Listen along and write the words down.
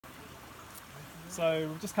So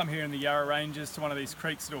we've just come here in the Yarra Ranges to one of these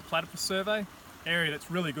creeks to do a platypus survey. Area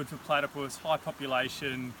that's really good for platypus, high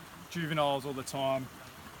population, juveniles all the time.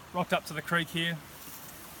 Rocked up to the creek here,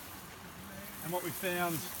 and what we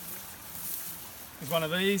found is one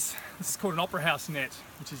of these. This is called an opera house net,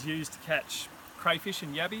 which is used to catch crayfish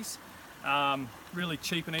and yabbies. Really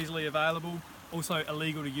cheap and easily available, also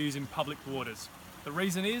illegal to use in public waters. The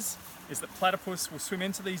reason is that platypus will swim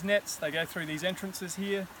into these nets. They go through these entrances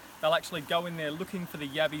here. They'll actually go in there looking for the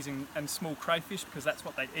yabbies and small crayfish because that's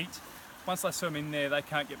what they eat. Once they swim in there, they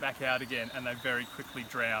can't get back out again and they very quickly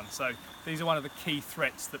drown. So these are one of the key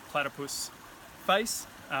threats that platypus face,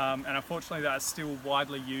 and unfortunately they are still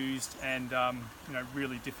widely used and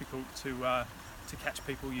really difficult to catch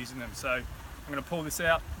people using them. So I'm going to pull this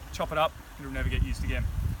out, chop it up, and it'll never get used again.